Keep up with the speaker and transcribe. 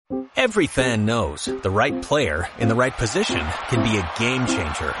Every fan knows the right player in the right position can be a game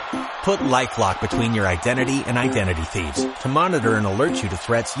changer. Put LifeLock between your identity and identity thieves to monitor and alert you to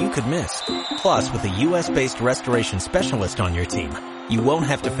threats you could miss. Plus, with a U.S.-based restoration specialist on your team, you won't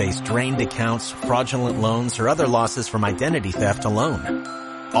have to face drained accounts, fraudulent loans, or other losses from identity theft alone.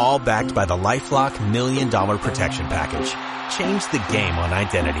 All backed by the LifeLock $1 Million Protection Package. Change the game on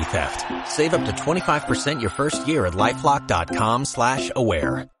identity theft. Save up to 25% your first year at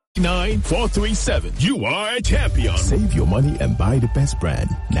LifeLock.com/aware. 9437. You are a champion. Save your money and buy the best brand.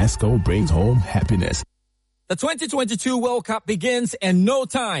 Nasco brings home happiness. The 2022 World Cup begins in no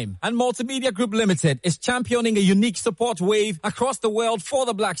time, and Multimedia Group Limited is championing a unique support wave across the world for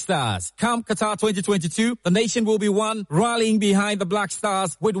the Black Stars. Come Qatar 2022, the nation will be one, rallying behind the Black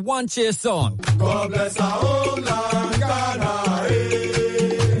Stars with one cheer song. God bless our homeland, Ghana, hey.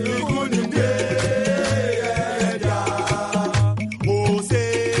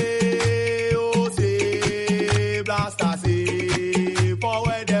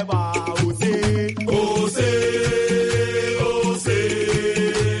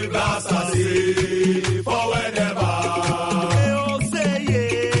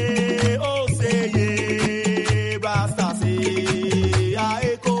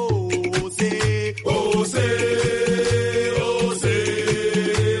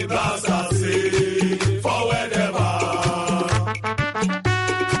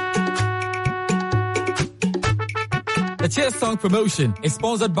 Cheer Song promotion is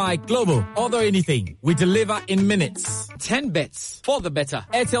sponsored by Global. Order anything. We deliver in minutes. 10 bits for the better.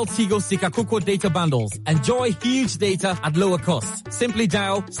 Airtel Tigo Sikakoko data bundles. Enjoy huge data at lower cost. Simply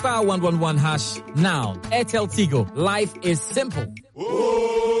dial *111# now. Airtel Tigo. Life is simple.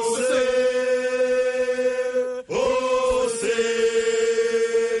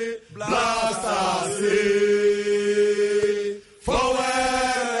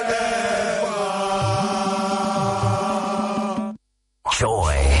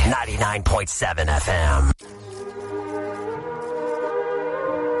 Joy 99.7 FM.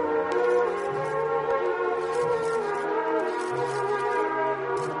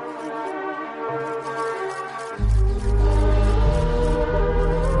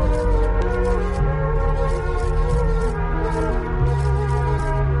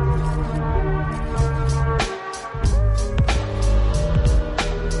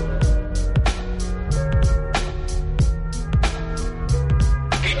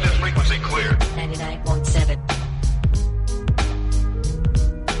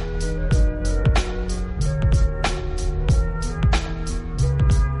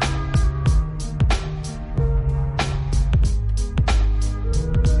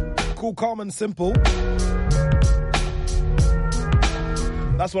 Calm and simple.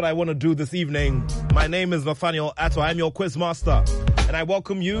 That's what I want to do this evening. My name is Nathaniel Atto. I'm your quiz master, and I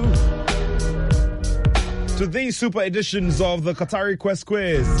welcome you to these super editions of the Qatari Quest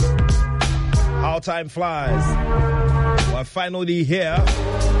Quiz. How time flies. We're finally here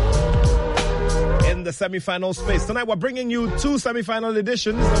in the semi-final space. Tonight we're bringing you two semi-final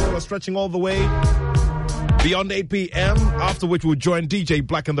editions. We're stretching all the way beyond 8 p.m., after which we'll join DJ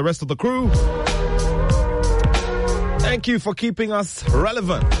Black and the rest of the crew. Thank you for keeping us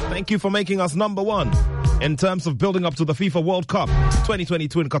relevant. Thank you for making us number one in terms of building up to the FIFA World Cup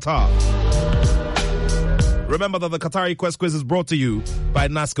 2022 in Qatar. Remember that the Qatari Quest Quiz is brought to you by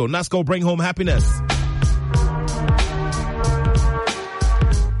Nasco. Nasco, bring home happiness.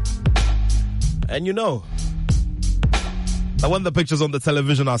 And you know that when the pictures on the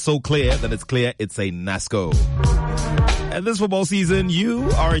television are so clear, then it's clear it's a Nasco. And this football season, you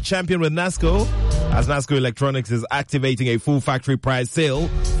are a champion with Nasco, as Nasco Electronics is activating a full factory price sale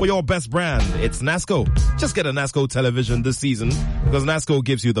for your best brand. It's Nasco. Just get a Nasco television this season, because Nasco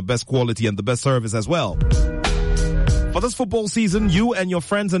gives you the best quality and the best service as well. For this football season, you and your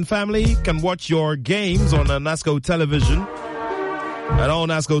friends and family can watch your games on a Nasco television. And all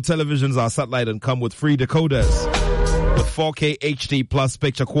Nasco televisions are satellite and come with free decoders with 4K HD plus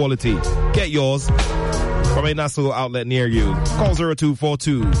picture quality. Get yours from a Nasco outlet near you. Call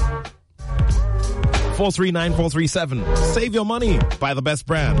 0242 439 437. Save your money. Buy the best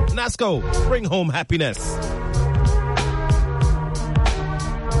brand. Nasco. Bring home happiness.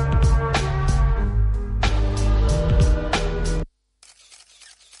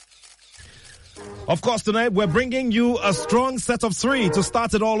 Of course, tonight we're bringing you a strong set of three to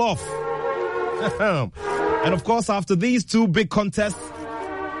start it all off. And of course, after these two big contests,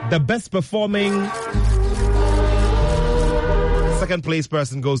 the best performing second place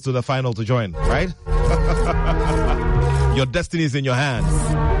person goes to the final to join, right? Your destiny is in your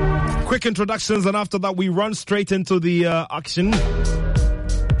hands. Quick introductions, and after that we run straight into the action.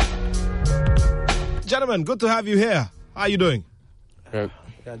 Gentlemen, good to have you here. How are you doing? Yeah,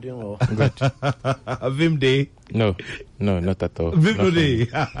 doing well. Good. Vim Day? No, not at all. Vim Day.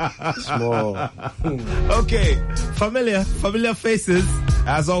 Small. Okay, familiar faces,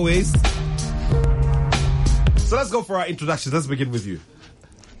 as always. So let's go for our introductions. Let's begin with you.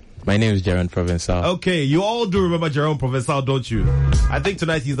 My name is Jerome Provençal. Okay, you all do remember Jerome Provençal, don't you? I think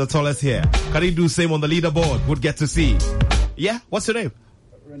tonight he's the tallest here. Can he do same on the leaderboard? Would get to see. Yeah? What's your name?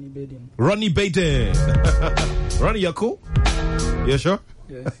 Ronnie Baden. Ronnie Baden. Ronnie, you're cool? You sure?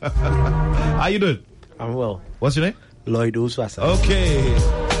 Yes. How you doing? I'm well. What's your name? Lloyd Uswasa. Okay.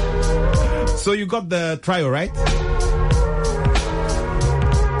 So you got the trio, right?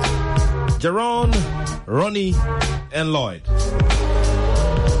 Jerome, Ronnie, and Lloyd.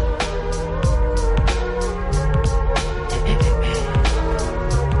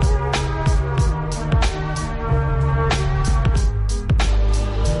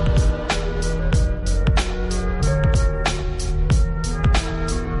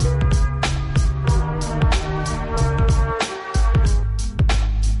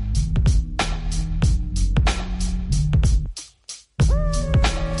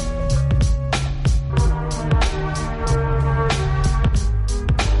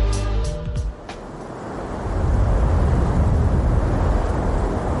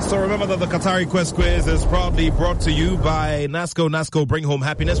 That the Qatari Quest Quiz is proudly brought to you by NASCO. NASCO, bring home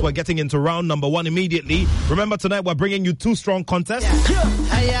happiness. We're getting into round number 1 immediately. Remember, tonight we're bringing you 2 strong contests.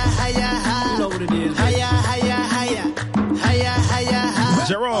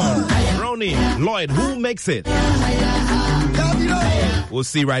 Jerome, Ronnie, Lloyd, who makes it? We'll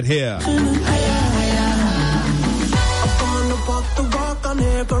see right here.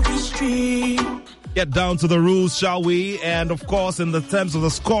 Get down to the rules, shall we? And of course, in the terms of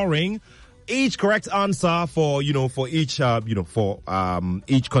the scoring, each correct answer for each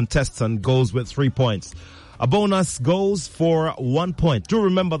contestant goes with 3 points. A bonus goes for 1 point. Do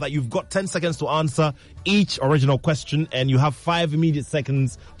remember that you've got 10 seconds to answer each original question, and you have 5 immediate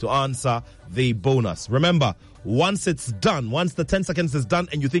seconds to answer the bonus. Remember, once it's done, once the 10 seconds is done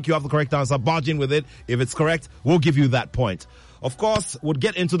and you think you have the correct answer, barge in with it. If it's correct, we'll give you that point. Of course, we'll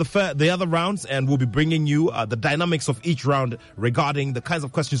get into the other rounds, and we'll be bringing you the dynamics of each round regarding the kinds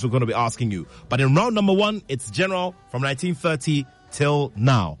of questions we're going to be asking you. But in round number 1, it's general from 1930 till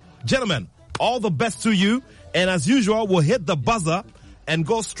now. Gentlemen, all the best to you. And as usual, we'll hit the buzzer and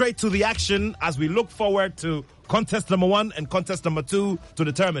go straight to the action as we look forward to contest number 1 and contest number 2 to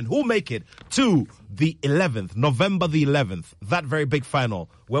determine who make it to the 11th, November the 11th, that very big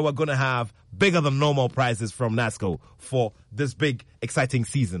final where we're going to have bigger than normal prizes from NASCO for this big, exciting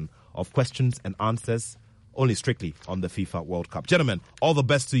season of questions and answers, only strictly on the FIFA World Cup. Gentlemen, all the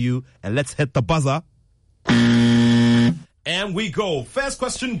best to you, and let's hit the buzzer. And we go. First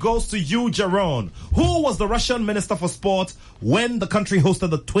question goes to you, Jerome. Who was the Russian Minister for Sport when the country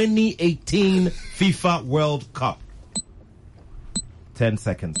hosted the 2018 FIFA World Cup? 10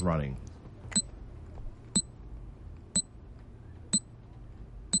 seconds running.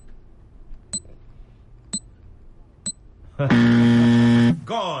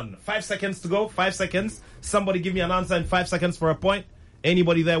 Gone. 5 seconds to go. 5 seconds. Somebody give me an answer in 5 seconds for a point.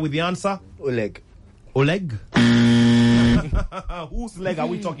 Anybody there with the answer? Oleg. Oleg? Whose leg are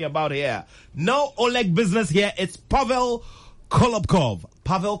we talking about here? No Oleg business here. It's Pavel Kolobkov.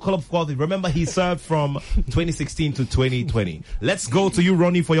 Pavel Kolobkov. Remember, he served from 2016 to 2020. Let's go to you,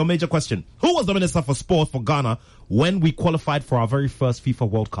 Ronnie, for your major question. Who was the Minister for Sport for Ghana when we qualified for our very first FIFA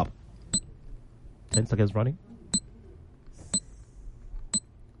World Cup? 10 seconds running.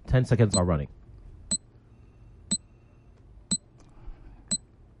 10 seconds are running.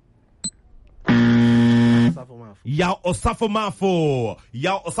 Yao Osafo-Mafo.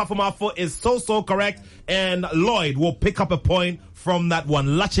 Yao Osafo-Mafo is so correct, and Lloyd will pick up a point from that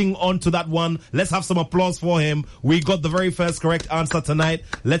one, latching on to that one. Let's have some applause for him. We got the very first correct answer tonight.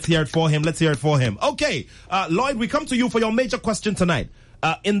 Let's hear it for him. Okay, Lloyd, we come to you for your major question tonight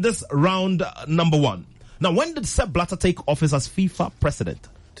in this round number 1. Now, when did Sepp Blatter take office as FIFA president?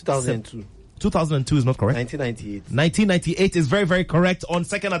 2002. 2002 is not correct. 1998. 1998 is very, very correct on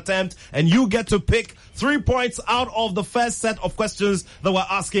second attempt, and you get to pick 3 points out of the first set of questions that we're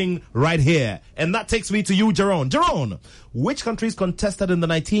asking right here. And that takes me to you, Jerome. Jerome, which countries contested in the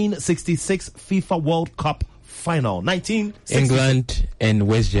 1966 FIFA World Cup final? 1966. England and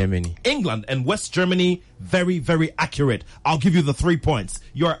West Germany. England and West Germany. Very, very accurate. I'll give you the 3 points.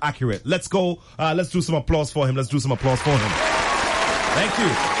 You're accurate. Let's go. Let's do some applause for him. Thank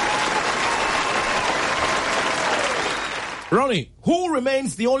you. Ronnie, who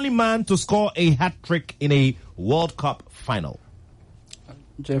remains the only man to score a hat-trick in a World Cup final?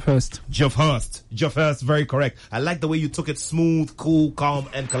 Jeff Hurst. Jeff Hurst. Jeff Hurst, very correct. I like the way you took it smooth, cool, calm,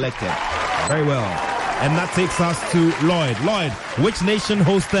 and collected. Very well. And that takes us to Lloyd. Lloyd, which nation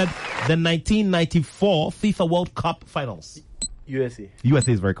hosted the 1994 FIFA World Cup finals? USA.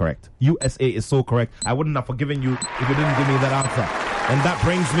 USA is very correct. USA is so correct. I wouldn't have forgiven you if you didn't give me that answer. And that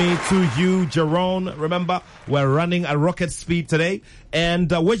brings me to you, Jerome. Remember, we're running at rocket speed today.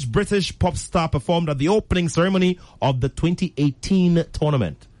 And which British pop star performed at the opening ceremony of the 2018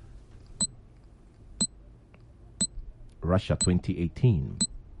 tournament? Russia 2018.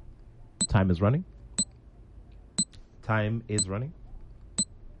 Time is running. Time is running.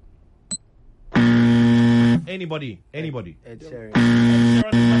 Anybody? Ed Ed Sheeran.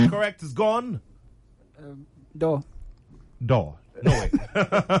 Sheeran is not correct. It's gone. Door. No way.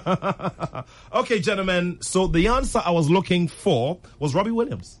 Okay, gentlemen. So the answer I was looking for was Robbie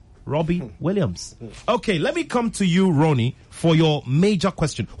Williams. Robbie Williams. Okay, let me come to you, Ronnie, for your major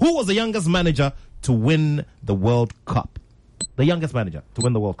question. Who was the youngest manager to win the World Cup? The youngest manager to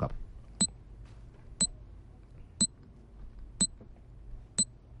win the World Cup.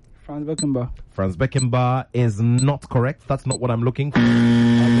 Franz Beckenbauer. Franz Beckenbauer is not correct. That's not what I'm looking for.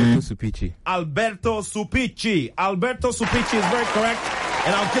 Alberto Supici. Alberto Supici. Alberto Supici is very correct.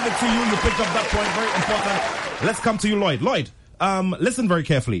 And I'll give it to you. You picked up that point. Very important. Let's come to you, Lloyd. Lloyd, listen very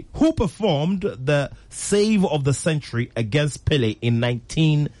carefully. Who performed the save of the century against Pele in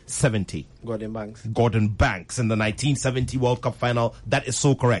 1970? Gordon Banks. Gordon Banks in the 1970 World Cup final. That is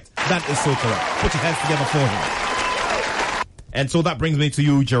so correct. That is so correct. Put your hands together for him. And so that brings me to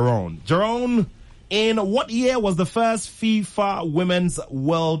you, Jerome. Jerome, in what year was the first FIFA Women's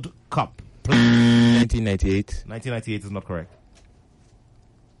World Cup? 1998. 1998 is not correct.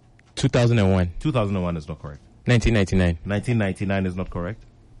 2001. 2001 is not correct. 1999. 1999 is not correct.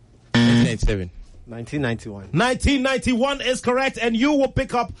 1997. 1991. 1991 is correct, and you will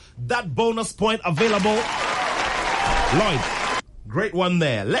pick up that bonus point available. Lloyd, great one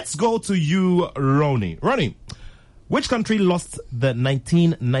there. Let's go to you, Ronnie. Ronnie, which country lost the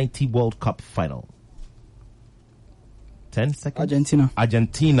 1990 World Cup final? 10 seconds. Argentina.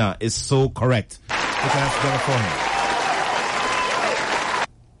 Argentina is so correct. Put your hands together for him.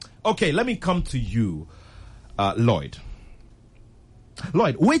 Okay, let me come to you, Lloyd.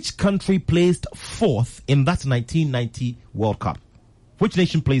 Lloyd, which country placed fourth in that 1990 World Cup? Which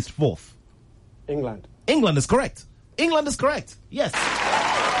nation placed fourth? England. England is correct. England is correct. Yes.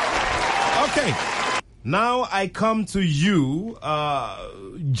 Okay. Now I come to you,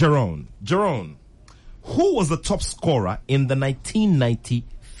 Jerome. Jerome, who was the top scorer in the 1990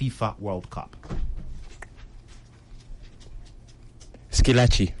 FIFA World Cup?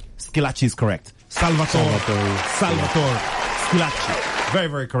 Schillaci. Schillaci is correct. Salvatore Schillaci. Very,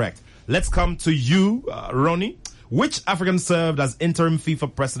 very correct. Let's come to you, Ronnie. Which African served as interim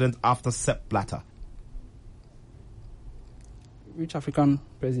FIFA president after Sepp Blatter? Which African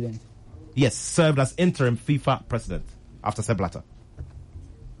president? Yes, served as interim FIFA president after Sepp Blatter.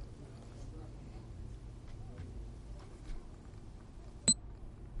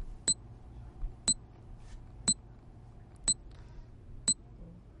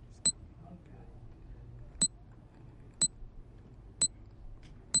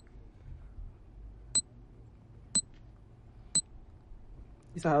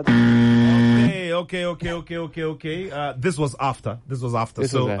 Okay. This was after.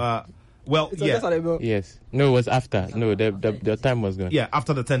 So, well, yeah. Yes. No, it was after. No, the time was gone. Yeah,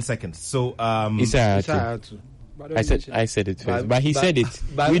 after the 10 seconds. So, Issa I said it first, but he said it.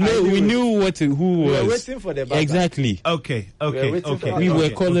 We knew who was. We were waiting for the buzzer. Exactly. Okay. We were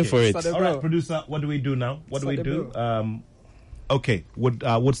calling for it. All right, producer, what do we do now? Okay,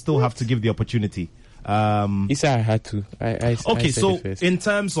 would still have to give the opportunity. Issa had to. I said so it first. In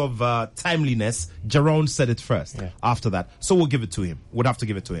terms of timeliness, Jerome said it first. Yeah. After that, so we'll give it to him. Would have to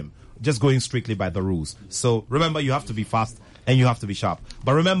give it to him. Just going strictly by the rules. So remember, you have to be fast and you have to be sharp.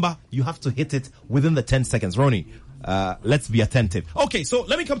 But remember, you have to hit it within the 10 seconds. Ronnie, let's be attentive. Okay, so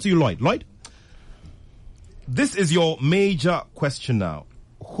let me come to you, Lloyd. Lloyd, this is your major question now.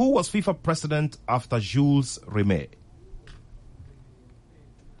 Who was FIFA president after Jules Rimet?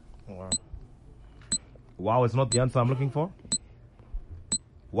 Wow, it's not the answer I'm looking for.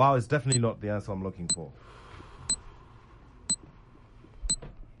 Wow, it's definitely not the answer I'm looking for.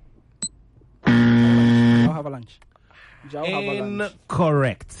 Avalanche.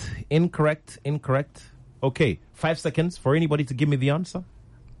 Incorrect. Okay, 5 seconds for anybody to give me the answer.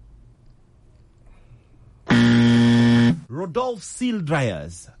 Rodolphe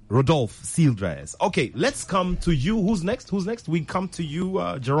Seeldryers. Okay, let's come to you. Who's next? We come to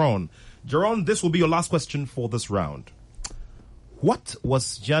you, Jerome. Jerome, this will be your last question for this round. Which one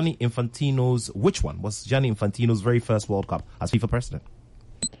was Gianni Infantino's very first World Cup as FIFA president?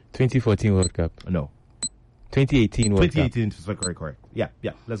 2014 World Cup. No. 2018 World Cup. 2018 correct. Yeah.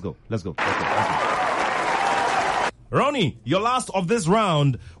 Let's go. Ronnie, your last of this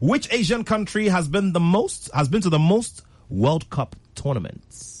round. Which Asian country has been to the most World Cup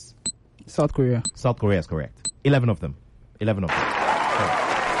tournaments? South Korea. South Korea is correct. 11 of them.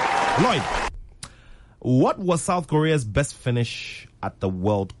 Correct. Lloyd, what was South Korea's best finish at the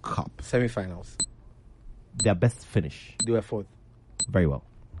World Cup? Semi-finals. Their best finish. They were fourth. Very well.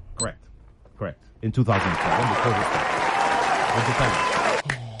 Correct. In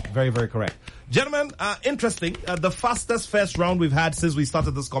 2002. Very, very correct. Gentlemen, interesting. The fastest first round we've had since we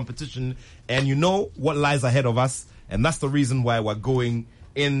started this competition, and you know what lies ahead of us, and that's the reason why we're going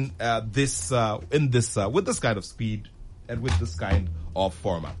with this kind of speed and with this kind of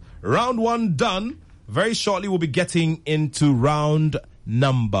format. Round 1 done. Very shortly we'll be getting into round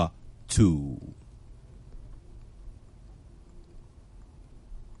number 2.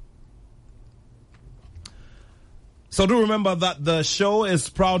 So do remember that the show is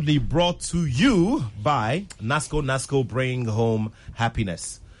proudly brought to you by NASCO, bring home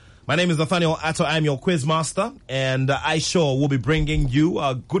happiness. My name is Nathaniel Atto. I'm your quiz master, and I sure will be bringing you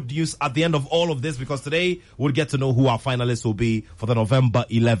good news at the end of all of this, because today we'll get to know who our finalists will be for the November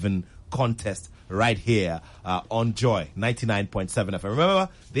 11 contest right here on Joy 99.7 FM. Remember,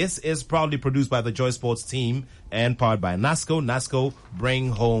 this is proudly produced by the Joy Sports team and powered by NASCO. NASCO, bring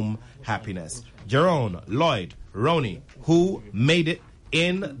home happiness. Jerome, Lloyd, Ronnie, who made it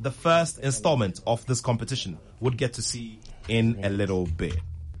in the first installment of this competition, would get to see in a little bit.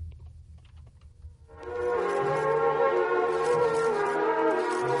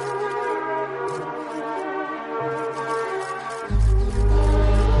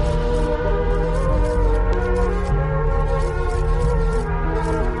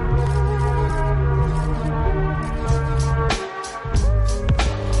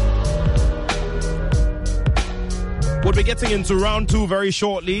 We'll be getting into round 2 very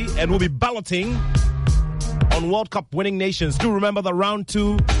shortly, and we'll be balloting on World Cup winning nations. Do remember that round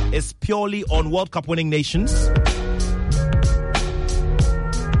 2 is purely on World Cup winning nations.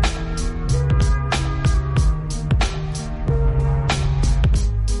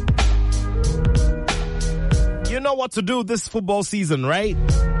 You know what to do this football season, right?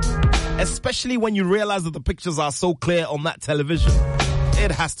 Especially when you realize that the pictures are so clear on that television.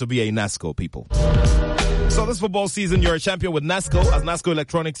 It has to be a NASCO, people. So this football season, you're a champion with NASCO, as NASCO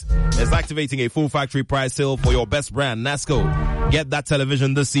Electronics is activating a full factory price sale for your best brand, NASCO. Get that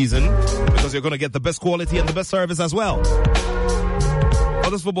television this season, because you're going to get the best quality and the best service as well.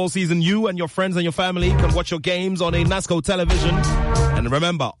 For this football season, you and your friends and your family can watch your games on a NASCO television. And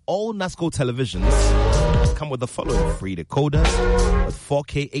remember, all NASCO televisions come with the following free decoders with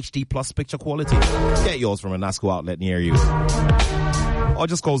 4K HD plus picture quality. Get yours from a NASCO outlet near you. Or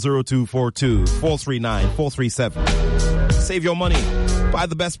just call 0242-439-437. Save your money. Buy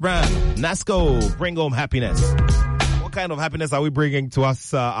the best brand. NASCO, bring home happiness. What kind of happiness are we bringing to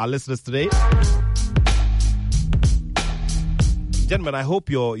us, our listeners today? Gentlemen, I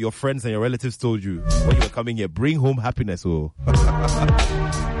hope your friends and your relatives told you when you were coming here, bring home happiness. Oh.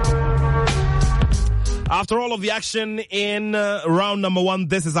 After all of the action in round number 1,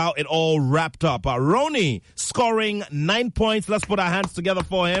 this is how it all wrapped up. Ronnie scoring 9 points. Let's put our hands together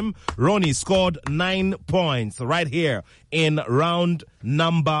for him. Ronnie scored 9 points right here in round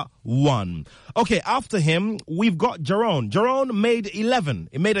number 1. Okay, after him, we've got Jerome. Jerome made 11.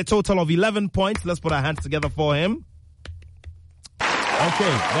 He made a total of 11 points. Let's put our hands together for him.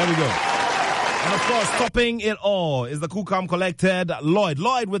 Okay, there we go. And of course, topping it all is the cool, calm, collected Lloyd.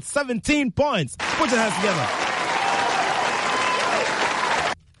 Lloyd with 17 points. Put your hands together.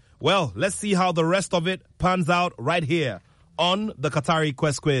 Well, let's see how the rest of it pans out right here on the Qatari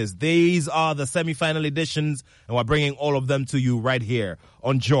Quest Quiz. These are the semi-final editions, and we're bringing all of them to you right here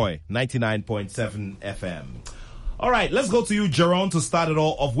on Joy 99.7 FM. All right, let's go to you, Jerome, to start it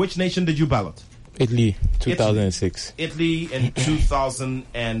all. Of which nation did you ballot? Italy, 2006. Italy in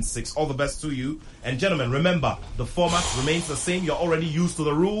 2006. All the best to you. And gentlemen, remember, the format remains the same. You're already used to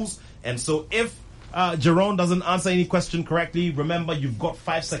the rules. And so if Jerome doesn't answer any question correctly, remember, you've got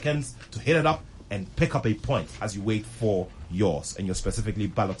 5 seconds to hit it up and pick up a point as you wait for yours and your specifically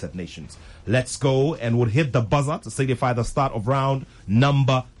balloted nations. Let's go, and we'll hit the buzzer to signify the start of round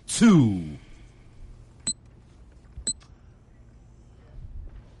number 2.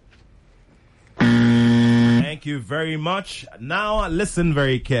 Thank you very much. Now listen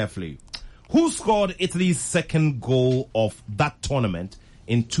very carefully. Who scored Italy's second goal of that tournament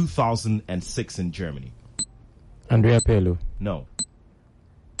in 2006 in Germany? Andrea Pirlo. No.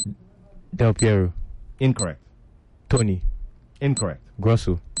 Del Piero. Incorrect. Tony. Incorrect.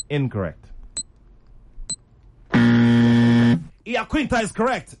 Grosso. Incorrect. Iaquinta is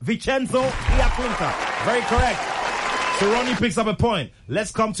correct. Vincenzo Iaquinta. Very correct. So Ronnie picks up a point.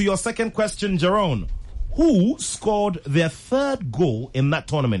 Let's come to your second question, Jerome. Who scored their third goal in that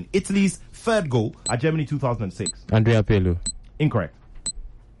tournament? Italy's third goal at Germany 2006. Andrea Pirlo. Incorrect.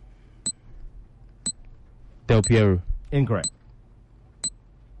 Del Piero. Incorrect.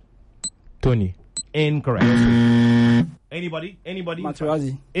 Tony. Incorrect. Anybody?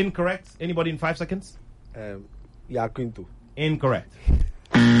 Materazzi. Incorrect. Anybody in 5 seconds? Iaquinta. Incorrect.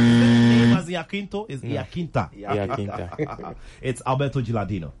 The name as Iaquinta is Iaquinta. Iaquinta. It's Alberto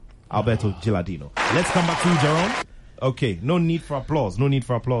Gilardino. Let's come back to you, Jerome. Okay, no need for applause.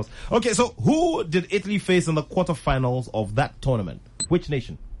 Okay, so who did Italy face in the quarterfinals of that tournament? Which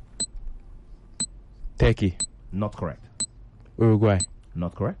nation? Turkey. Not correct. Uruguay.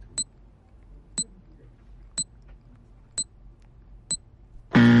 Not correct.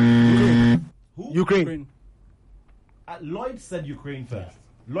 Ukraine. Lloyd said Ukraine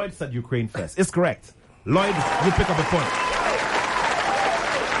first. It's correct. Lloyd, you pick up a point.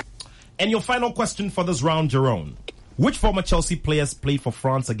 And your final question for this round, Jerome. Which former Chelsea players played for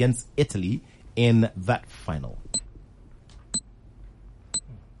France against Italy in that final?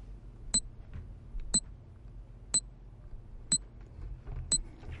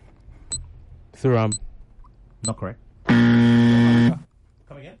 Thuram. Not correct. Come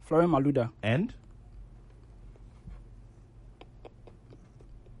again? Florent Malouda. And?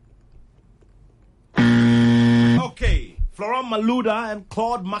 Okay. Florent Malouda and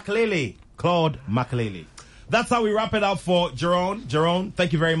Claude Makélélé. That's how we wrap it up for Jerome. Jerome,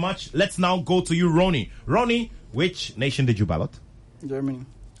 thank you very much. Let's now go to you, Ronnie. Ronnie, which nation did you ballot?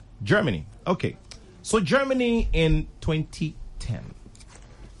 Germany. Okay. So Germany in 2010.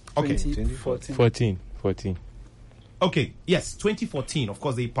 Okay. 2014. 14. Okay, yes, 2014. Of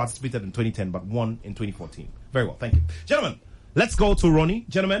course, they participated in 2010, but won in 2014. Very well, thank you. Gentlemen, let's go to Ronnie.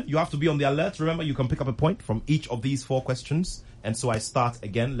 Gentlemen, you have to be on the alert. Remember, you can pick up a point from each of these 4 questions. And so I start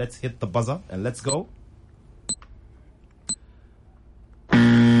again. Let's hit the buzzer and let's go.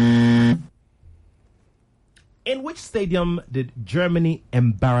 In which stadium did Germany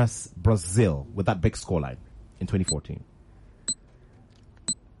embarrass Brazil with that big scoreline in 2014?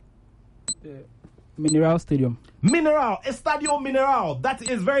 Mineral Stadium. Estadio Mineral. That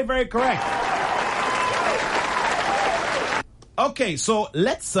is very, very correct. Okay, so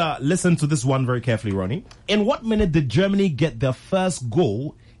let's listen to this one very carefully, Ronnie. In what minute did Germany get their first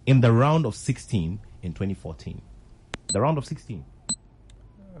goal in the round of 16 in 2014? The round of 16.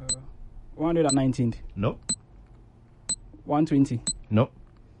 119th. No. 120. No.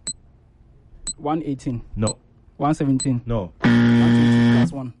 118. No. 117. No. 120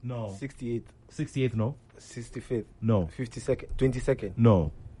 plus 1. No. 68. 68, no. 65th. No. 52nd. 22nd.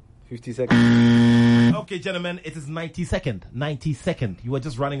 No. 52nd. Okay, gentlemen, it is 92nd. 92nd. You were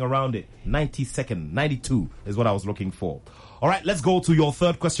just running around it. 92nd. 92 is what I was looking for. All right, let's go to your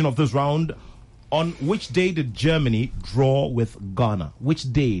third question of this round. On which day did Germany draw with Ghana?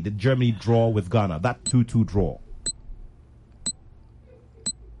 Which day did Germany draw with Ghana? That 2-2 draw.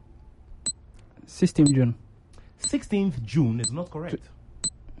 16th June. 16th June is not correct.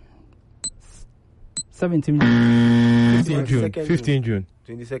 17th June. 15th June. 15th June.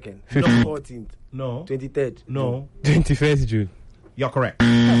 22nd. 15th. 14th. No. 23rd. No. 21st June. You're correct.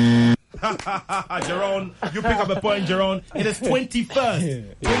 Jerome, you pick up a point, Jerome. It is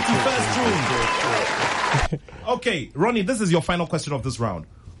 21st. 21st June. Okay, Ronnie, this is your final question of this round.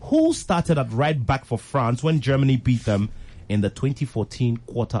 Who started at right back for France when Germany beat them in the 2014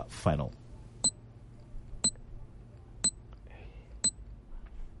 quarter final?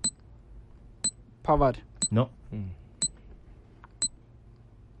 Pavard. No.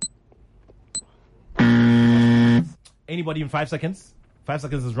 Anybody in 5 seconds? 5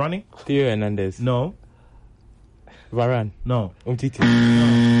 seconds is running. Theo Hernandez. No. Varane. No. Umtiti.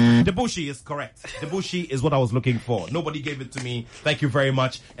 No. Debussy is correct. Debussy is what I was looking for. Nobody gave it to me. Thank you very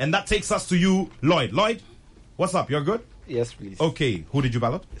much. And that takes us to you, Lloyd. Lloyd, what's up? You're good? Yes, please. Okay. Who did you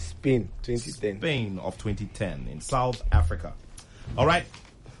ballot? Spain, 2010. Spain of 2010 in South Africa. All right.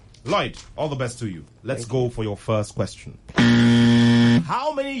 Lloyd, all the best to you. Let's go for your first question.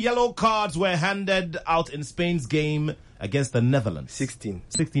 How many yellow cards were handed out in Spain's game against the Netherlands? 16.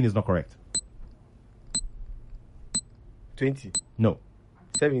 16 is not correct. 20. No.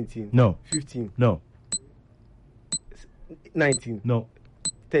 17. No. 15. No. 19. No.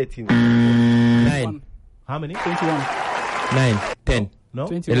 13. 9. How many? 21. 9. 10. No.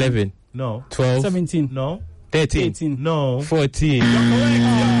 21. 11. No. 12. 17. No. 13. No. 14.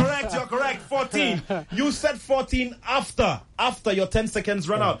 You're correct. 14. You said 14 after your 10 seconds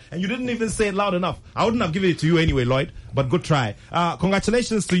run out. And you didn't even say it loud enough. I wouldn't have given it to you anyway, Lloyd. But good try.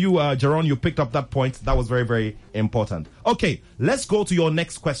 Congratulations to you, Jaron. You picked up that point. That was very, very important. Okay, let's go to your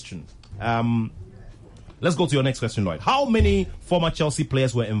next question. Lloyd. How many former Chelsea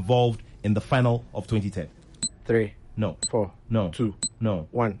players were involved in the final of 2010? 3. No. 4. No. 2. No.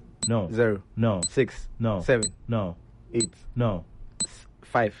 1. No. 0. No. 6. No. 7. No. 8. No.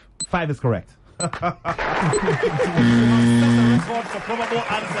 5. 5 is correct. That's a record for probable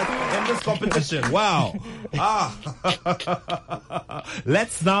answers in this competition. Wow.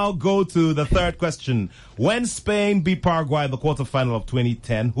 Let's now go to the third question. When Spain beat Paraguay in the quarterfinal of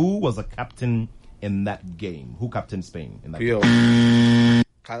 2010, who was the captain in that game? Who captained Spain in that game?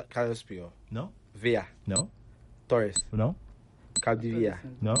 Carlos Puyol. No. Villa. No. Torres. No. Caldivia.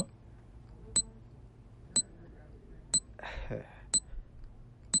 No.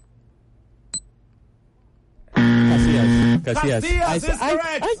 Casillas is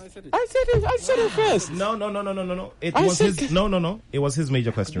correct. I said it first. No. It was his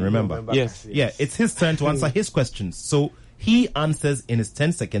major question, remember? Yes. Yeah, it's his turn to answer his questions. So he answers in his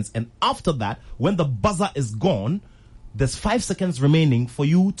 10 seconds, and after that, when the buzzer is gone, there's 5 seconds remaining for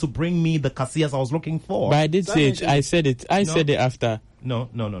you to bring me the Casillas I was looking for. But I did say it. I said it. I said it after. No.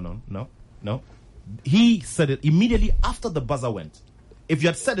 He said it immediately after the buzzer went. If you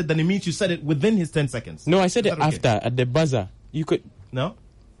had said it, then it means you said it within his 10 seconds. No, I said it after, at the buzzer. You could... No?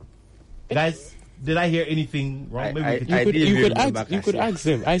 Guys, did I hear anything wrong? You could ask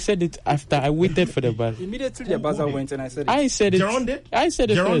them. I said it after. I waited for the buzzer. Immediately the buzzer went and I said it. I said it. Jaron did? I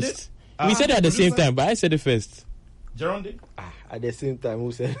said it Jaron first. We said it at the same time, but I said it first. Jaron did? At the same time,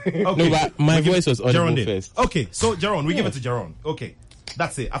 who said Okay. No, but my voice was audible first. Okay, so Jaron, we give it to Jaron. Okay,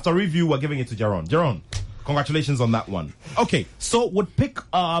 that's it. After review, we're giving it to Jaron. Jaron, congratulations on that one. Okay, so we'll pick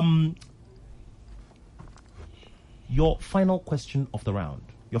your final question of the round.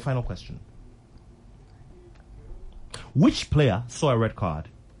 Your final question. Which player saw a red card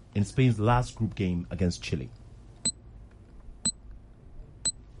in Spain's last group game against Chile?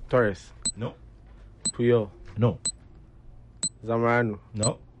 Torres. No. Puyol. No. Zamorano.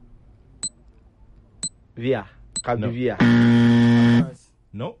 No. Villa. Caldivia.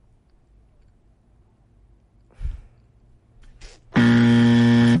 No.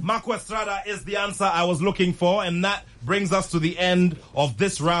 Marco Estrada is the answer I was looking for, and that brings us to the end of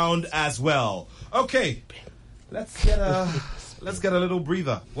this round as well. Okay, let's get a little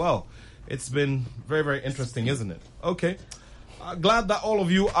breather. Well, it's been very, very interesting, isn't it? Okay. Glad that all of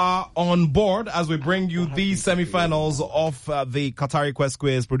you are on board as we bring you these semifinals of the Qatari Quest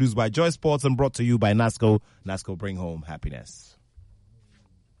Quiz, produced by Joy Sports and brought to you by NASCO. NASCO, bring home happiness.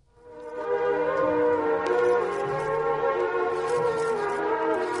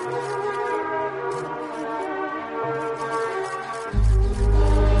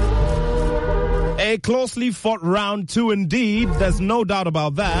 A closely fought round 2 indeed. There's no doubt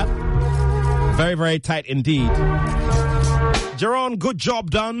about that. Very, very tight indeed. Jaron, good job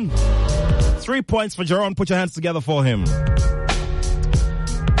done. 3 points for Jaron. Put your hands together for him.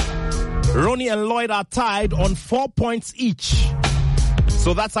 Ronnie and Lloyd are tied on 4 points each.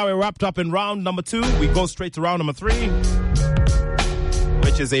 So that's how we wrapped up in round number 2. We go straight to round number 3,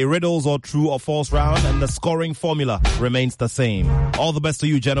 which is a riddles or true or false round, and the scoring formula remains the same. All the best to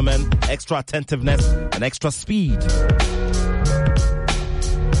you, gentlemen. Extra attentiveness and extra speed.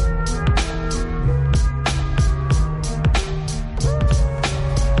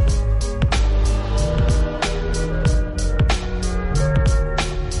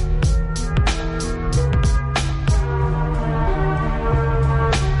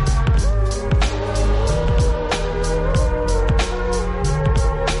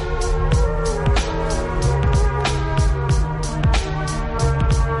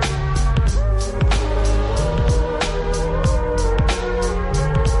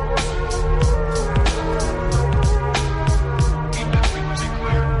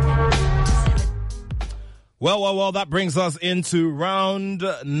 Well, that brings us into round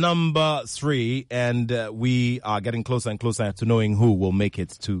number 3, and we are getting closer and closer to knowing who will make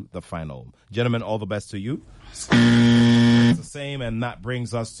it to the final. Gentlemen, all the best to you. It's the same, and that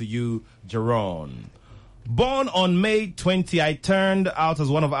brings us to you, Jaron. Born on May 20, I turned out as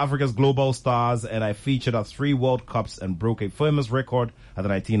one of Africa's global stars, and I featured at 3 World Cups and broke a famous record at the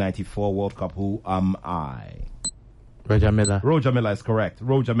 1994 World Cup. Who am I? Roger Miller. Roger Miller is correct.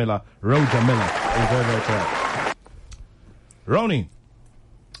 Roger Miller is very, very correct. Ronnie,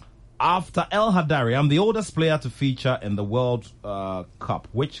 after El Hadari, I'm the oldest player to feature in the World Cup.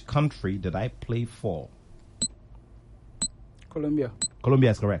 Which country did I play for? Colombia. Colombia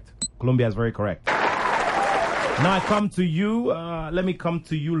is correct. Colombia is very correct. Now I come to you. Let me come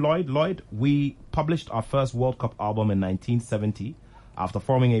to you, Lloyd. Lloyd, we published our first World Cup album in 1970 after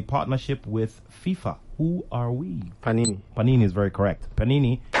forming a partnership with FIFA. Who are we? Panini. Panini is very correct.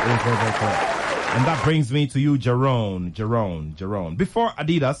 Panini is very, very correct. And that brings me to you, Jerome. Before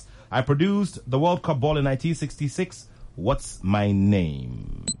Adidas, I produced the World Cup ball in 1966. What's my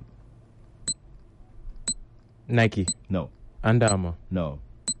name? Nike. No. Under Armour. No.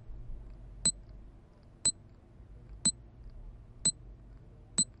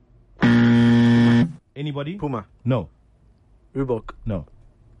 Anybody? Puma. No. Reebok. No.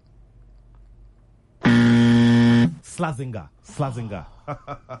 Slazenger.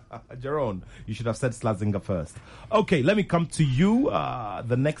 Jerome, you should have said Slazenger first. Okay, let me come to you.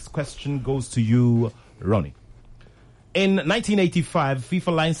 The next question goes to you, Ronnie. In 1985,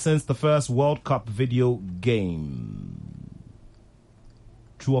 FIFA licensed the first World Cup video game.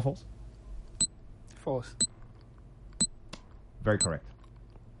 True or false? False. Very correct.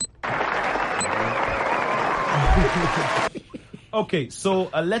 Okay, so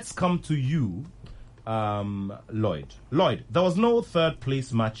let's come to you, Lloyd. Lloyd, there was no third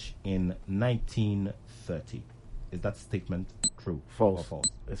place match in 1930. Is that statement true? False. Or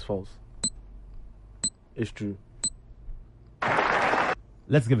false? It's false. It's true.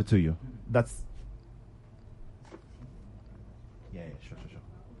 Let's give it to you. That's... Yeah, sure.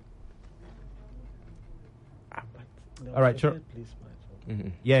 All right, sure. Mm-hmm.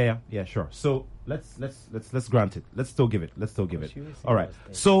 Yeah, sure. So let's grant it. Let's still give it. All right.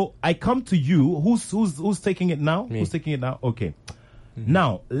 So I come to you. Who's taking it now? Me. Who's taking it now? Okay. Mm-hmm.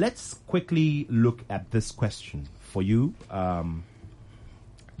 Now let's quickly look at this question for you,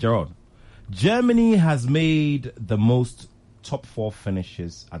 Gerard. Germany has made the most top 4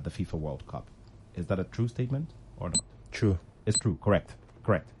 finishes at the FIFA World Cup. Is that a true statement or not? True. It's true. Correct.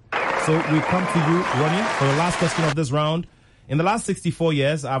 So we come to you, Ronnie, for the last question of this round. In the last 64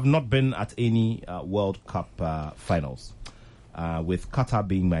 years, I've not been at any World Cup finals, with Qatar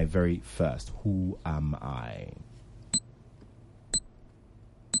being my very first. Who am I?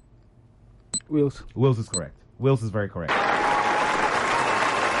 Wales. Wales is correct. Wales is very correct.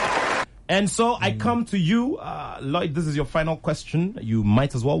 And so I come to you, Lloyd, this is your final question. You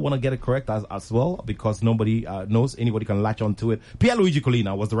might as well want to get it correct as well, because nobody knows. Anybody can latch on to it. Pierluigi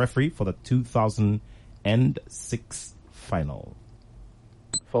Collina was the referee for the 2006 final.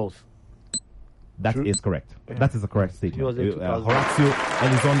 False. That is correct. Yeah. That is the correct statement. Horacio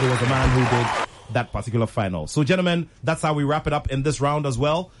Elizondo was the man who did that particular final. So, gentlemen, that's how we wrap it up in this round as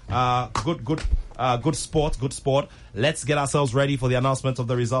well. Good sport. Let's get ourselves ready for the announcement of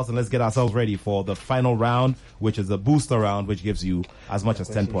the results, and let's get ourselves ready for the final round, which is the booster round, which gives you as much as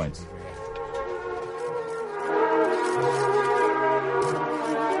 10 points.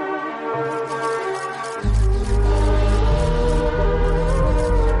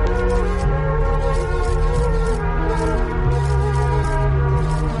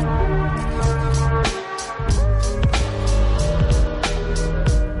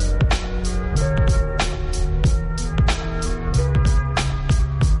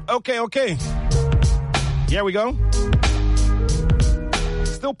 Okay. Here we go.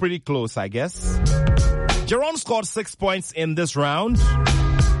 Still pretty close, I guess. Jerome scored 6 points in this round.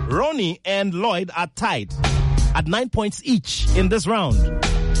 Ronnie and Lloyd are tied at 9 points each in this round.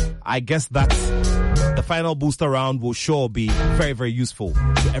 I guess that the final booster round will sure be very, very useful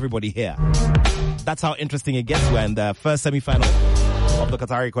to everybody here. That's how interesting it gets. We're in the first semi-final of the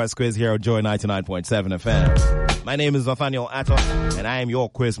Qatari Quest Quiz here on Joy 99.7 FM. My name is Nathaniel Atto, and I am your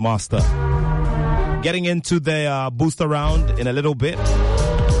quiz master. Getting into the booster round in a little bit.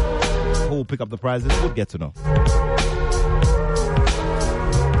 Who will pick up the prizes? We'll get to know.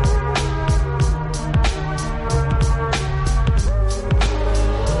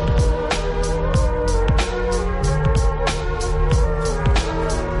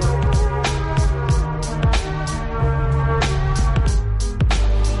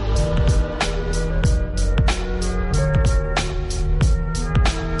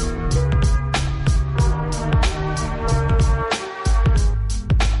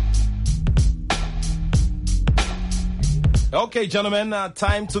 Okay, gentlemen,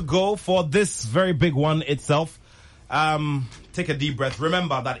 time to go for this very big one itself. Take a deep breath.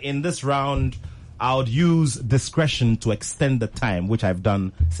 Remember that in this round, I would use discretion to extend the time, which I've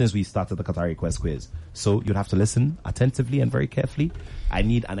done since we started the Qatari Quest Quiz. So you'd have to listen attentively and very carefully. I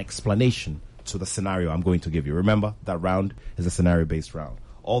need an explanation to the scenario I'm going to give you. Remember, that round is a scenario-based round.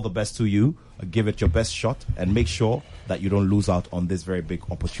 All the best to you. Give it your best shot and make sure that you don't lose out on this very big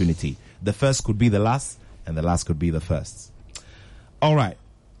opportunity. The first could be the last, and the last could be the first. All right.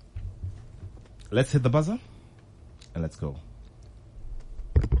 Let's hit the buzzer and let's go.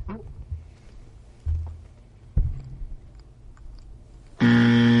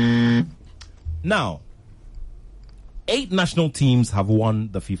 Now, 8 national teams have won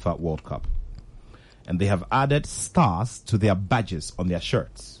the FIFA World Cup, and they have added stars to their badges on their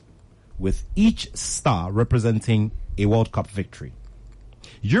shirts, with each star representing a World Cup victory.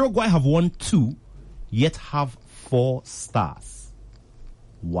 Uruguay have won 2, yet have 4 stars.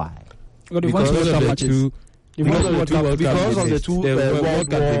 Why? Because of the two World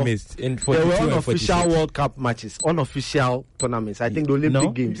Cup they missed in 42 there were and unofficial 46. World Cup matches, unofficial tournaments. I think the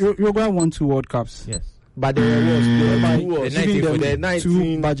Olympic Games. Uruguay won 2 World Cups. Yes. But there were The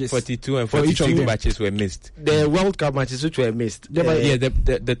 2 badges. 42 and For each of 42 them. matches were missed. the World Cup matches which were missed.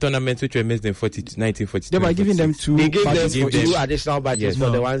 The tournaments which were missed in 1942. Thereby and giving them 46. 2 They gave them badges for gave them- two each. additional badges Yes. for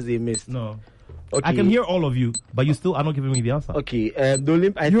No. the ones they missed. No. Okay. I can hear all of you, but you still are not giving me the answer. Okay.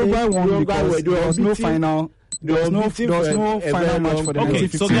 The Uruguay won because there was no final. There was no final match for the Okay,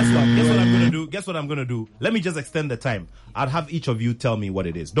 1950 so guess what? Guess what I'm gonna do? Guess what I'm gonna do? Let me just extend the time. I'll have each of you tell me what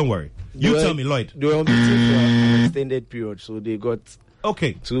it is. Don't worry. You tell me, Lloyd. They were unbeaten for an extended period, so they got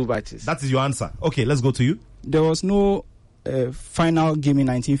Okay, 2 badges. that is your answer. Okay, let's go to you. There was no final game in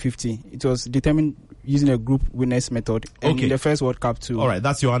 1950. It was determined using a group winners method. And Okay. in the first World Cup too. All right,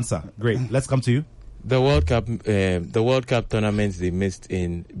 that's your answer. Great. Let's come to you. The World Cup tournaments they missed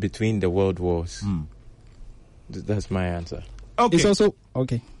in between the World Wars. That's my answer. Okay. It's also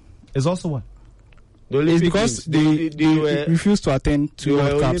okay. It's also what? The It's Olympic because Games, they refused to attend they 2 were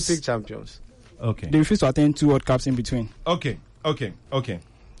World Cups. Olympic champions. Okay. They refused to attend 2 World Cups in between. Okay.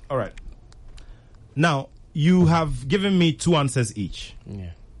 All right. Now, you have given me 2 answers each.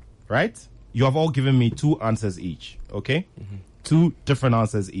 Yeah. Right? You have all given me 2 answers each. Okay? 2 different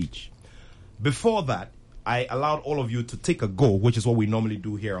answers each. Before that, I allowed all of you to take a go, which is what we normally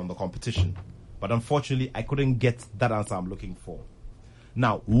do here on the competition. But unfortunately, I couldn't get that answer I'm looking for.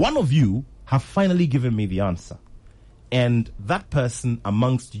 Now, one of you have finally given me the answer. And that person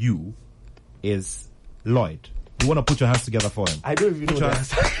amongst you is Lloyd. You want to put your hands together for him? I don't even know the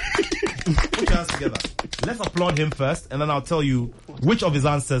answer. Put your hands together. Let's applaud him first, and then I'll tell you which of his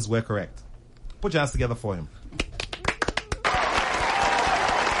answers were correct. Put your hands together for him.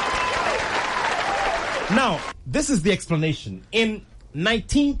 Now, this is the explanation. In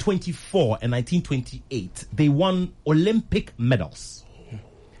 1924 and 1928, they won Olympic medals.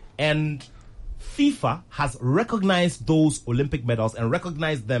 And FIFA has recognized those Olympic medals and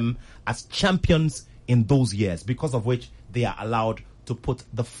recognized them as champions in those years, because of which they are allowed to put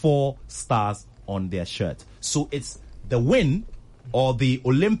the 4 stars on their shirt. So it's the win or the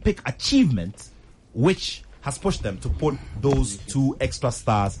Olympic achievement which has pushed them to put those 2 extra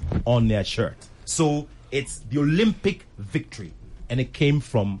stars on their shirt. So it's the Olympic victory, and it came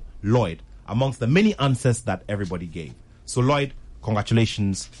from Lloyd amongst the many answers that everybody gave. So Lloyd,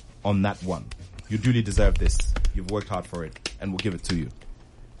 congratulations on that one. You duly deserve this. You've worked hard for it, and we'll give it to you.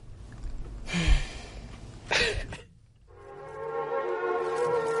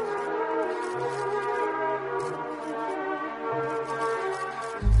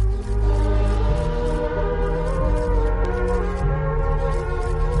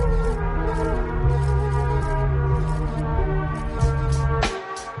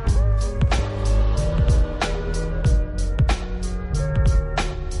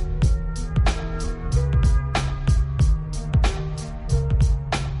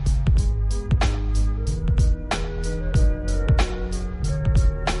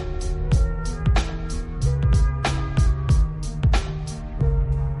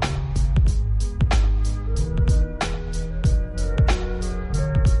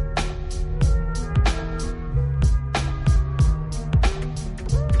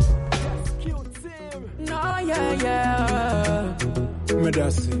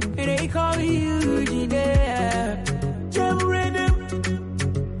 They call you Jide. Jam rhythm.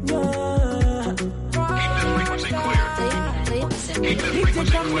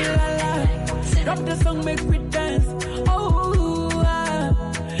 Drop the song, make we dance. Oh,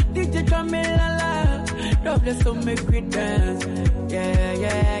 DJ Camila, drop the song, make we dance. Yeah.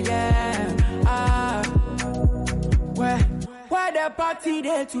 Where the party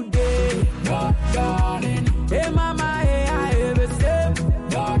there today? Darling. Hey mama, hey I ever say,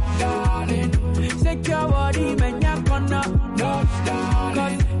 darling. Shake your body, man, you're gonna,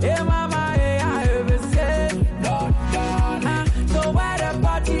 darling. Hey mama, hey I ever say, darling. So where the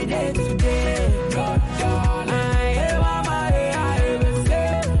party there today? Darling. Hey mama, hey I ever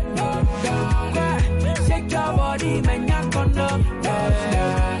say, darling. Shake your body, man, you're gonna,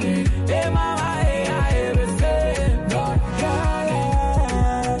 darling. Hey mama, hey I ever say, darling.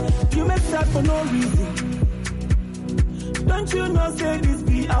 for no reason. Don't you know, say this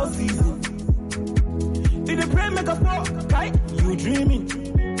be our season. In the pray make a fall, kite, you dreaming.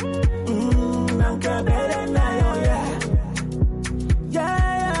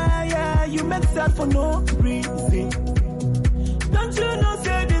 Yeah, you make sad for no reason. Don't you know,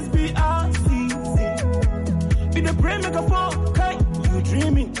 say this be our season. In the pray make a fall, kite, you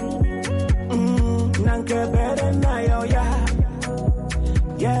dreaming.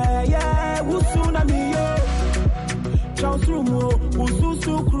 Yeah, wusuna miyo.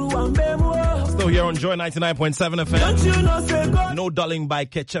 Still here on Joy 99.7 FM. No Darling by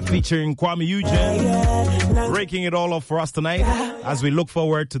Ketchup featuring Kwame Eugene. Breaking it all off for us tonight as we look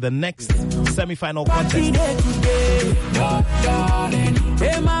forward to the next semi-final contest.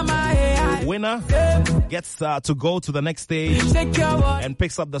 Winner gets to go to the next stage and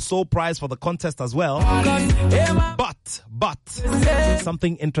picks up the sole prize for the contest as well. But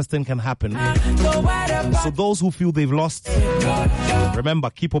something interesting can happen. So those who feel they've lost,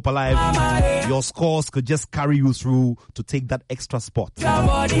 remember, keep hope alive. Your scores could just carry you through to take that extra spot.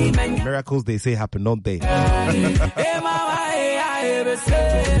 Miracles, they say, happen, don't they? I'm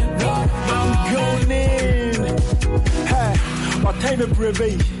going in. Hey, what time of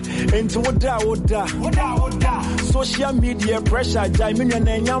brave? Into Oda. Social media pressure, Jaimini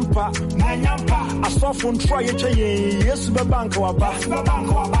and Yampa. I saw from Troy, yes, Bank Waba.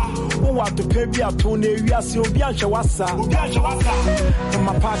 Who want to pay me a tone, we are so Bianca Wassa.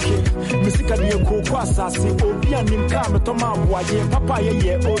 My pocket, Missika de Coquasa, Obian in Kama Toma, Papa,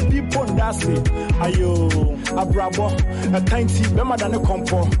 Obi Pondasi. Ayo, a bravo, a tiny, better than a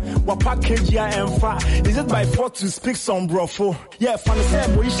compo. What package ya and fa? Is it by force to speak some brofo? Yeah, from the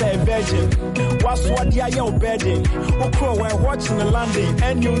same we share a virgin. What's what ya your bedding? Okro, we're watching the landing,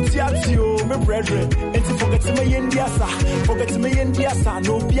 and you teatio, my brethren. And to forget to me in the asa, forget to me in the asa,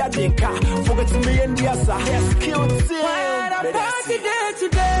 no piadeka, forget to me in the asa, yes, kill it. What a party day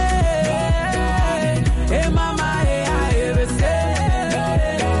today. Hey, mama, hey, I ever say,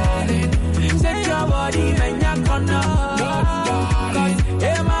 take your body, man, you're gonna.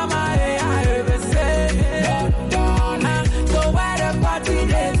 Hey, mama, hey, I ever say, so what a party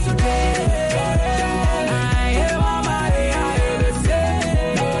day today. Hey, mama, hey, I ever say,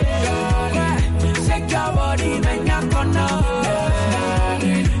 shake your body, man, you're gonna.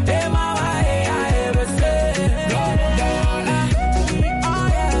 Hey, mama, hey, I ever say, oh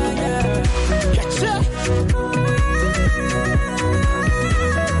yeah, catch up.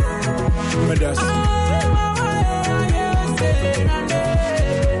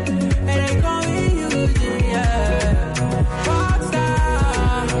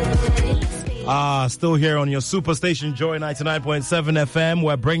 Still here on your Superstation Joy 99.7 FM.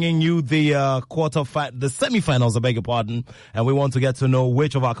 We're bringing you the the semi-finals, I beg your pardon, and we want to get to know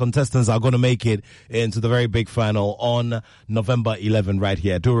which of our contestants are going to make it into the very big final on November 11 right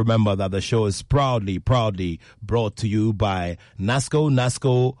here. Do remember that the show is proudly brought to you by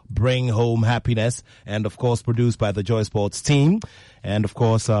NASCO, Bring Home Happiness, and of course produced by the Joy Sports team. And of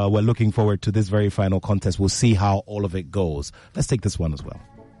course, we're looking forward to this very final contest. We'll see how all of it goes. Let's take this one as well.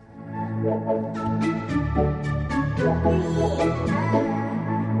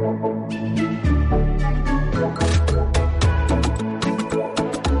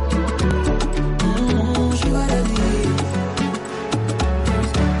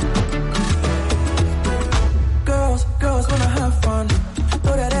 Girls wanna have fun.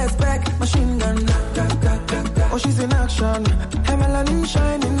 Throw that ass back, machine gun. Oh, she's in action. Her melanin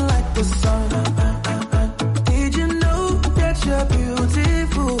shining like the sun. Did you know that you're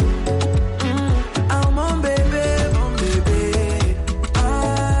beautiful? I'm on baby. I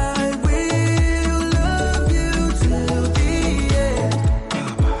will love you till the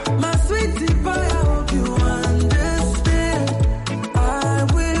end. My sweetie pie, I hope you understand. I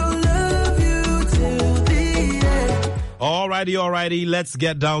will love you till the end. Alrighty. Let's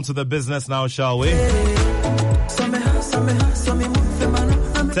get down to the business now, shall we?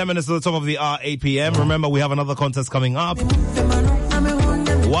 10 minutes to the top of the hour, 8 p.m. Remember, we have another contest coming up.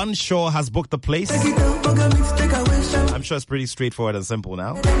 One show has booked the place. I'm sure it's pretty straightforward and simple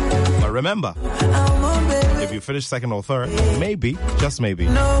now. But remember, if you finish second or third, maybe, just maybe,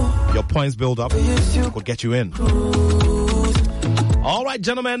 your points build up will get you in. All right,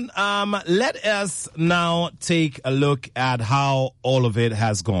 gentlemen, let us now take a look at how all of it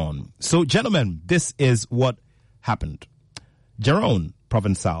has gone. So, gentlemen, this is what happened. Jerome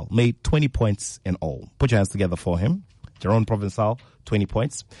Provençal made 20 points in all. Put your hands together for him. Jerome Provençal, 20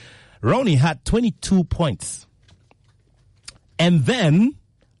 points. Ronnie had 22 points. And then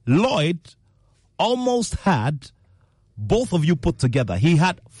Lloyd almost had both of you put together, he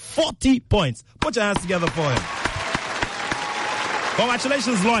had 40 points. Put your hands together for him.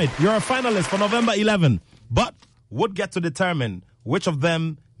 Congratulations, Lloyd. You're a finalist for November 11. But would get to determine which of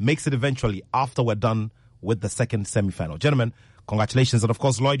them makes it eventually after we're done with the second semi-final. Gentlemen, congratulations. And of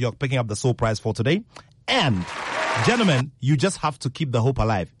course, Lloyd, you're picking up the sole prize for today. And gentlemen, you just have to keep the hope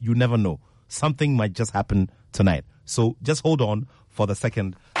alive. You never know. Something might just happen tonight. So just hold on for the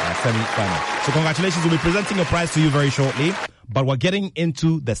second semi-final. So congratulations. We'll be presenting a prize to you very shortly. But we're getting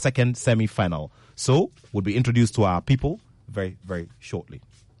into the second semi-final. So we'll be introduced to our people very, very shortly.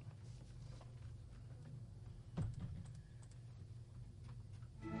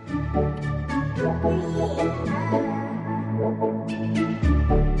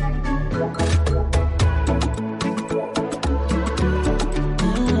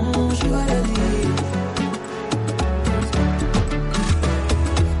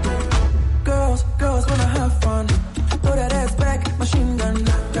 Girls wanna have fun. Throw that ass back, machine gun.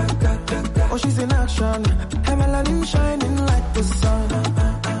 Oh, she's in action. Her melanin shining like the sun.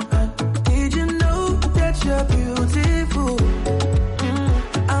 Did you know that you're beautiful?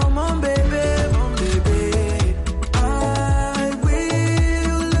 I'm on baby. I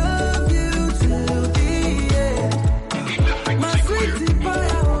will love you till the end. My sweetie pie, I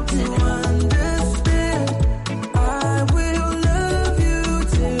hope you understand. I will love you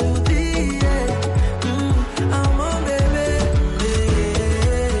till the end. I'm on baby.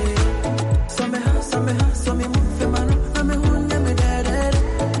 So me move for mano, na me hunde me dede.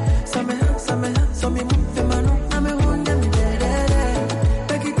 So me move for mano, na me hunde me dede.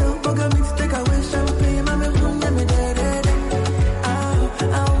 Take it out, bugger mix, take away champagne, na me hunde me dede.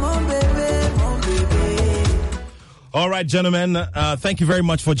 I'm on baby. All right, gentlemen, thank you very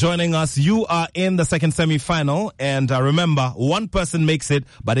much for joining us. You are in the second semi-final, and remember, one person makes it,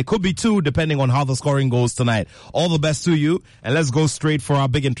 but it could be two depending on how the scoring goes tonight. All the best to you, and let's go straight for our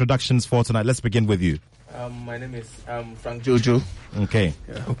big introductions for tonight. Let's begin with you. My name is Frank Jojo. Okay.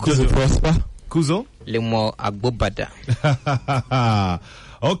 Kuzo Prosper. Kuzo? Lemo Agbobada.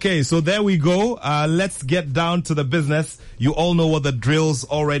 Okay, so there we go. Let's get down to the business. You all know what the drills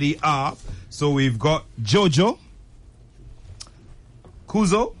already are. So we've got Jojo,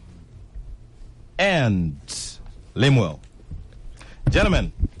 Kuzo, and Lemuel.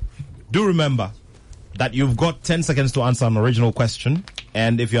 Gentlemen, do remember that you've got 10 seconds to answer an original question.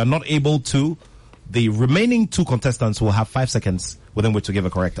 And if you are not able to, the remaining two contestants will have 5 seconds within which to give a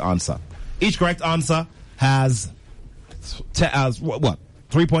correct answer. Each correct answer has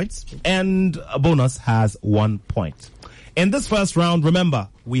 3 points, and a bonus has 1 point. In this first round, remember,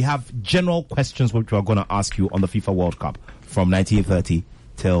 we have general questions which we are going to ask you on the FIFA World Cup from 1930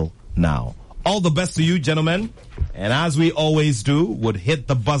 till now. All the best to you, gentlemen. And as we always do, would hit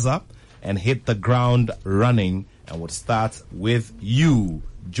the buzzer and hit the ground running, and would start with you,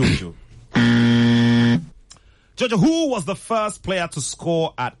 Jojo. Jojo, who was the first player to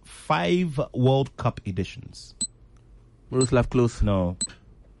score at 5 World Cup editions? Miroslav Klose. No.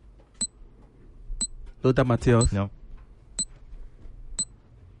 Lothar Matthäus. No.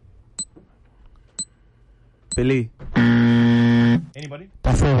 Pelé. Anybody?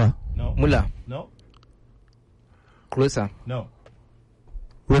 Da Silva. No. Muller. No. Closer. No.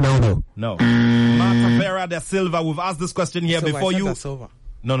 Ronaldo. No. Marta Vera da Silva. We've asked this question here before you.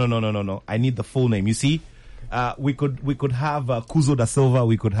 No. I need the full name. You see, we could have Kuzo da Silva.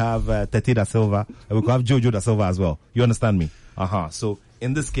 We could have Tete da Silva. And we could have Jojo da Silva as well. You understand me? So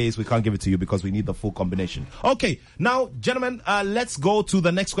in this case, we can't give it to you because we need the full combination. Okay. Now, gentlemen, let's go to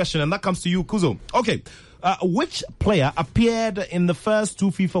the next question, and that comes to you, Kuzo. Okay. Which player appeared in the first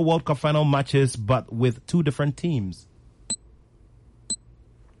 2 FIFA World Cup final matches, but with 2 different teams?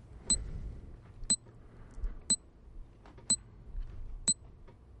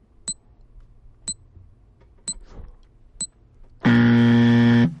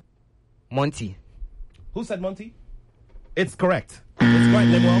 Monty. Who said Monty? It's correct. It's correct,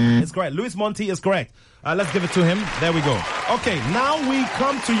 Lemuel. It's correct. Luis Monty is correct. Let's give it to him. There we go. Okay, now we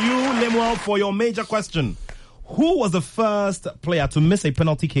come to you, Lemuel, for your major question. Who was the first player to miss a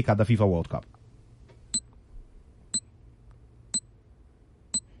penalty kick at the FIFA World Cup?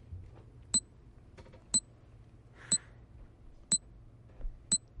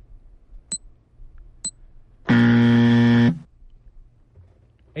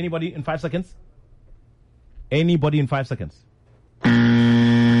 Anybody in 5 seconds? Anybody in 5 seconds?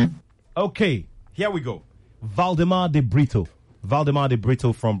 Okay, here we go. Valdemar de Brito. Valdemar de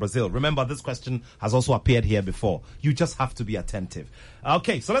Brito from Brazil. Remember, this question has also appeared here before. You just have to be attentive.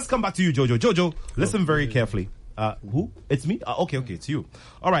 Okay, so let's come back to you, Jojo. Jojo, listen very carefully. Who? It's me? Okay, it's you.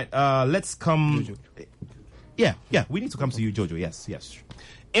 All right, let's come... Yeah, we need to come to you, Jojo. Yes.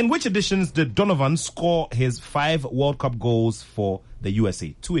 In which editions did Donovan score his 5 World Cup goals for the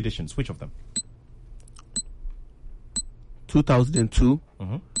USA? 2 editions. Which of them? 2002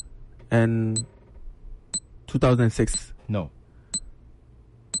 and 2006. No.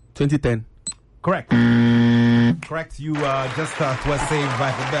 2010. Correct. Correct. You just were saved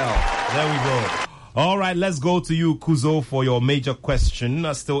by the bell. There we go. All right, let's go to you, Kuzo, for your major question.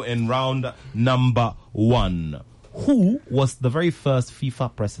 Still in round number 1. Who was the very first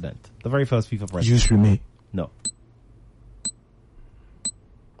FIFA president? The very first FIFA president. Jules Rimet. No.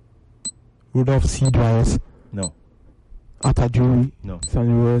 Rudolph C. Dwyer. No. Arthur Jury. No.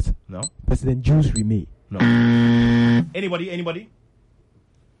 Stanley Rhodes. No. President Jules Rimet. No. Anybody?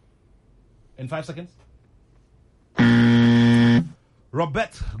 In 5 seconds.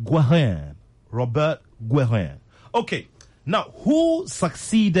 Robert Guérin. Okay. Now, who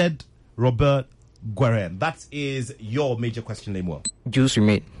succeeded Robert Guérin? That is your major question, Lemuel. Jules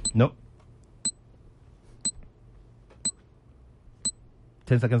Rimet. No.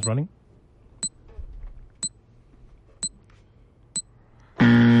 10 seconds running.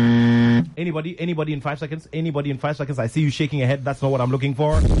 Anybody in 5 seconds? Anybody in 5 seconds? I see you shaking your head. That's not what I'm looking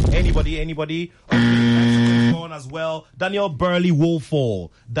for. Anybody? Okay, 5 seconds gone as well. Daniel Burley Woolfall.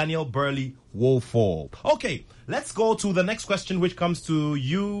 Okay, let's go to the next question, which comes to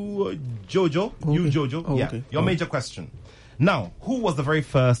you, Jojo. Okay. You, Jojo. Oh, yeah, okay. Your major question. Now, who was the very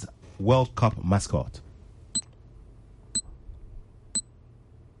first World Cup mascot?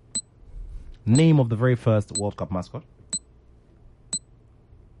 Name of the very first World Cup mascot.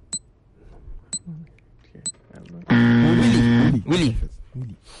 Willie.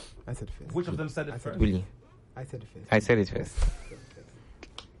 I said first. Which of them said it first? Willie. I said it first. I said it first.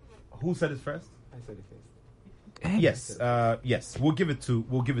 Who said it first? I said it first. Yes. We'll give it to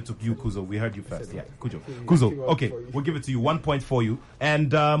you, Kuzo. We heard you first. Yeah, Kuzo. Okay, we'll give it to you. 1 point for you.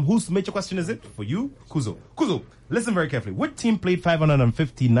 And whose major question is it? For you, Kuzo. Kuzo, listen very carefully. Which team played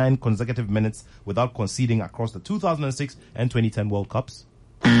 559 consecutive minutes without conceding across the 2006 and 2010 World Cups?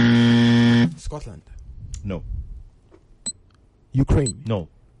 Scotland. No. Ukraine. No.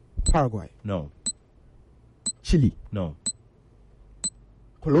 Paraguay. No. Chile. No.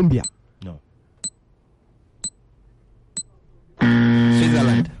 Colombia. No.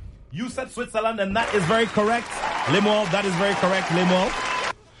 Switzerland. You said Switzerland, and that is very correct. Lemuel, that is very correct, Lemuel.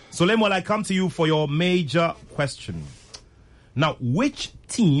 So, Lemuel, I come to you for your major question. Now, which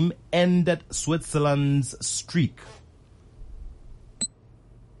team ended Switzerland's streak?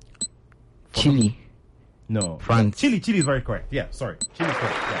 Chile. No. France. Chile is very correct. Yeah, sorry. Chile is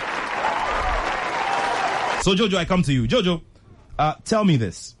correct. Yeah. So, Jojo, I come to you. Jojo, tell me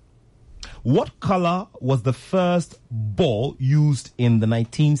this. What color was the first ball used in the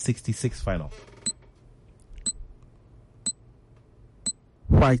 1966 final?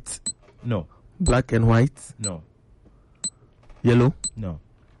 White. No. Black and white. No. Yellow. No.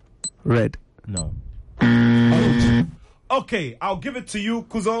 Red. No. Orange. Okay, I'll give it to you,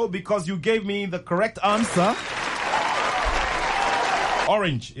 Kuzo, because you gave me the correct answer.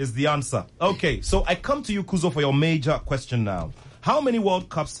 Orange is the answer. Okay, so I come to you, Kuzo, for your major question now. How many World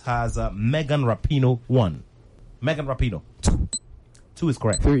Cups has Megan Rapinoe won? Megan Rapinoe. 2 is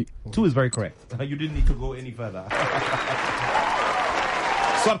correct. 3. 2 is very correct. You didn't need to go any further.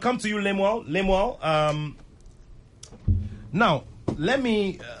 So I'll come to you, Lemuel. Now, let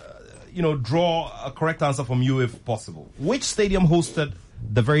me... draw a correct answer from you if possible. Which stadium hosted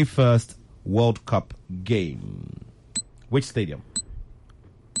the very first World Cup game? Which stadium?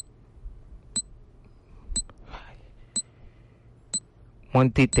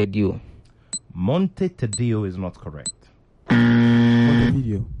 Montevideo. Montevideo is not correct.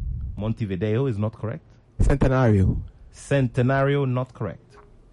 Montevideo. Montevideo is not correct. Centenario. Centenario, not correct.